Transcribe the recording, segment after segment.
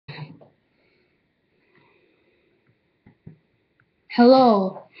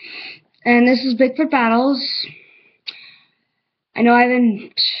Hello, and this is Bigfoot Battles. I know I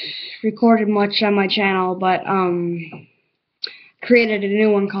haven't recorded much on my channel, but created a new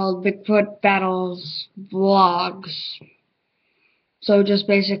one called Bigfoot Battles Vlogs. So just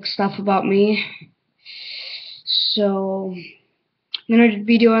basic stuff about me. So I'm gonna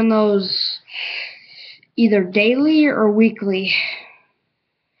be doing those either daily or weekly.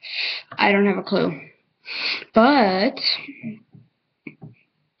 I don't have a clue, but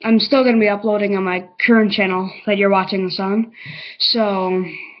I'm still going to be uploading on my current channel that you're watching this on. So,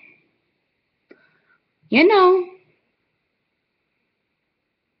 you know.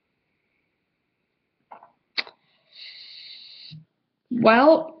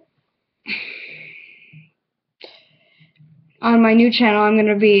 Well, on my new channel, I'm going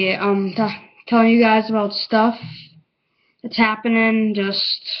to be telling you guys about stuff that's happening,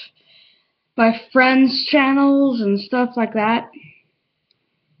 just my friends' channels and stuff like that.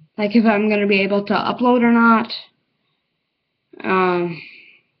 Like if I'm going to be able to upload or not.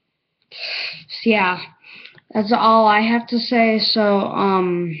 So yeah, that's all I have to say. So,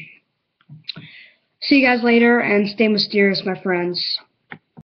 see you guys later, and stay mysterious, my friends.